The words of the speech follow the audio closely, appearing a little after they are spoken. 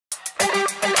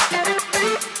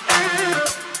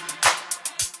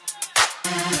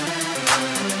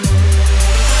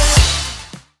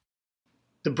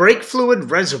brake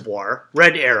fluid reservoir,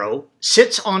 red arrow,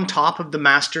 sits on top of the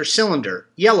master cylinder,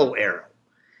 yellow arrow.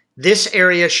 This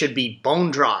area should be bone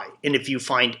dry, and if you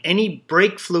find any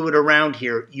brake fluid around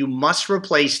here, you must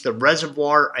replace the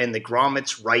reservoir and the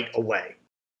grommets right away.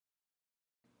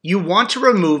 You want to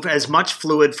remove as much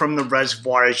fluid from the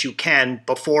reservoir as you can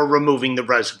before removing the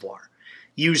reservoir.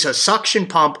 Use a suction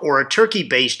pump or a turkey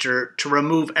baster to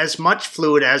remove as much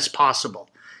fluid as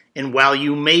possible. And while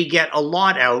you may get a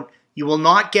lot out, you will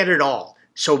not get it all,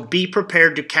 so be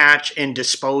prepared to catch and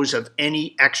dispose of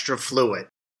any extra fluid.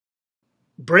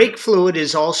 Brake fluid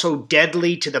is also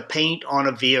deadly to the paint on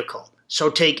a vehicle, so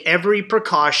take every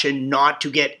precaution not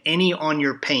to get any on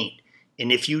your paint.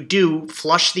 And if you do,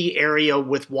 flush the area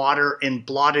with water and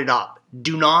blot it up.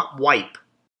 Do not wipe.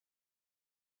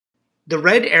 The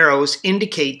red arrows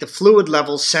indicate the fluid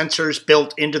level sensors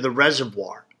built into the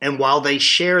reservoir, and while they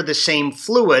share the same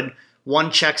fluid,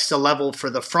 one checks the level for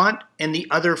the front and the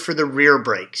other for the rear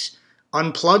brakes.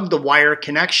 Unplug the wire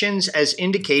connections as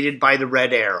indicated by the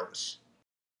red arrows.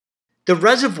 The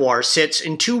reservoir sits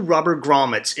in two rubber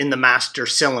grommets in the master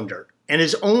cylinder and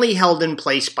is only held in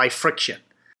place by friction.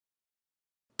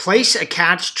 Place a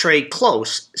catch tray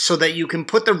close so that you can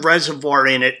put the reservoir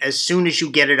in it as soon as you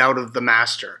get it out of the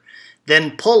master.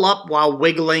 Then pull up while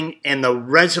wiggling and the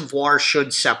reservoir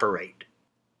should separate.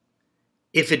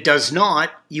 If it does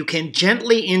not, you can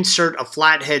gently insert a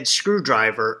flathead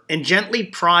screwdriver and gently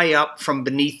pry up from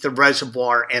beneath the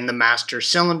reservoir and the master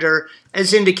cylinder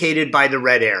as indicated by the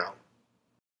red arrow.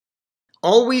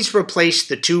 Always replace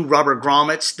the two rubber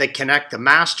grommets that connect the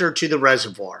master to the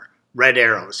reservoir, red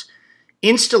arrows.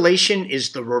 Installation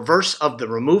is the reverse of the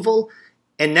removal,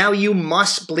 and now you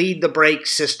must bleed the brake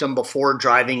system before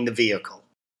driving the vehicle.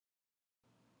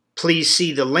 Please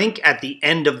see the link at the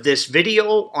end of this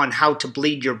video on how to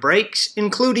bleed your brakes,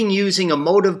 including using a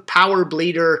motive power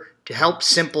bleeder to help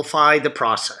simplify the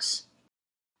process.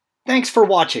 Thanks for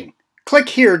watching. Click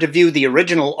here to view the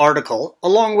original article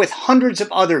along with hundreds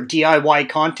of other DIY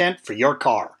content for your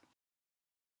car.